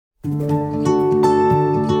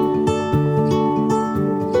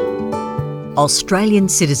Australian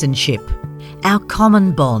Citizenship, Our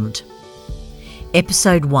Common Bond.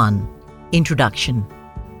 Episode 1, Introduction.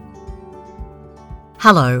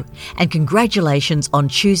 Hello, and congratulations on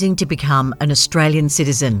choosing to become an Australian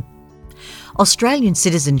citizen. Australian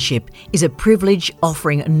citizenship is a privilege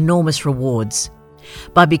offering enormous rewards.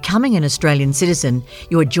 By becoming an Australian citizen,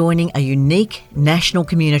 you are joining a unique national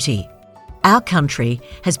community. Our country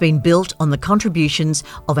has been built on the contributions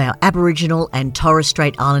of our Aboriginal and Torres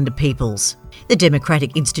Strait Islander peoples, the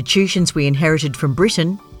democratic institutions we inherited from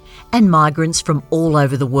Britain, and migrants from all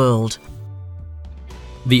over the world.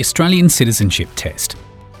 The Australian Citizenship Test.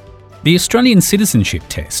 The Australian Citizenship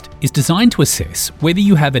Test is designed to assess whether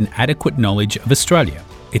you have an adequate knowledge of Australia,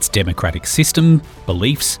 its democratic system,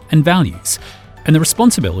 beliefs and values, and the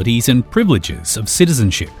responsibilities and privileges of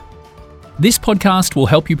citizenship. This podcast will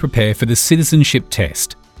help you prepare for the Citizenship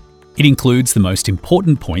Test. It includes the most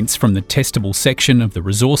important points from the testable section of the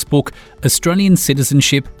resource book, Australian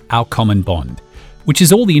Citizenship, Our Common Bond, which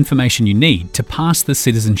is all the information you need to pass the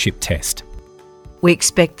Citizenship Test. We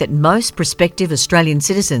expect that most prospective Australian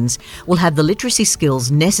citizens will have the literacy skills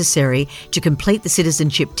necessary to complete the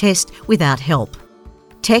Citizenship Test without help.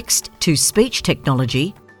 Text-to-speech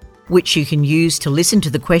technology, which you can use to listen to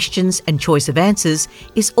the questions and choice of answers,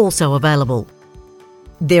 is also available.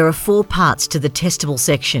 There are 4 parts to the testable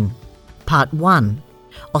section. Part 1,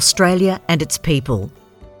 Australia and its people.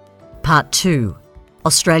 Part 2,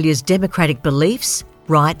 Australia's democratic beliefs,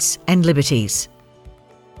 rights and liberties.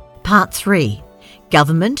 Part 3,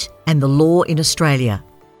 Government and the law in Australia.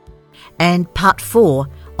 And Part 4,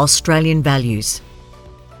 Australian values.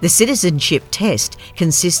 The Citizenship Test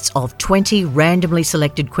consists of 20 randomly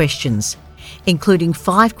selected questions, including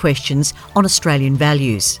 5 questions on Australian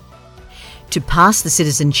values. To pass the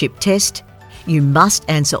Citizenship Test, you must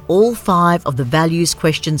answer all 5 of the values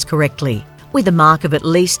questions correctly, with a mark of at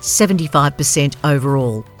least 75%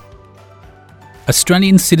 overall.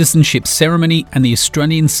 Australian Citizenship Ceremony and the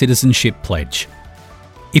Australian Citizenship Pledge.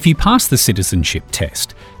 If you pass the Citizenship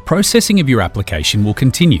Test, processing of your application will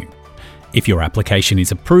continue. If your application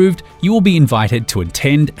is approved, you will be invited to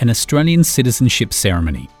attend an Australian Citizenship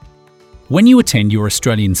Ceremony. When you attend your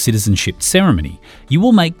Australian Citizenship Ceremony, you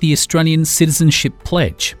will make the Australian Citizenship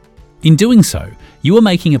Pledge. In doing so, you are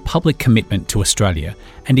making a public commitment to Australia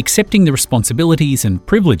and accepting the responsibilities and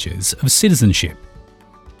privileges of citizenship.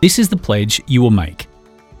 This is the pledge you will make.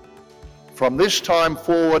 From this time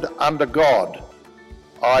forward, under God,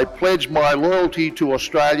 I pledge my loyalty to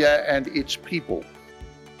Australia and its people,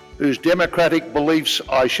 whose democratic beliefs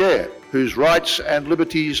I share, whose rights and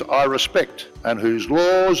liberties I respect, and whose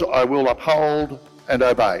laws I will uphold and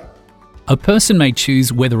obey. A person may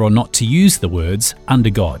choose whether or not to use the words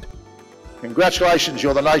under God. Congratulations,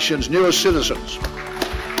 you're the nation's newest citizens.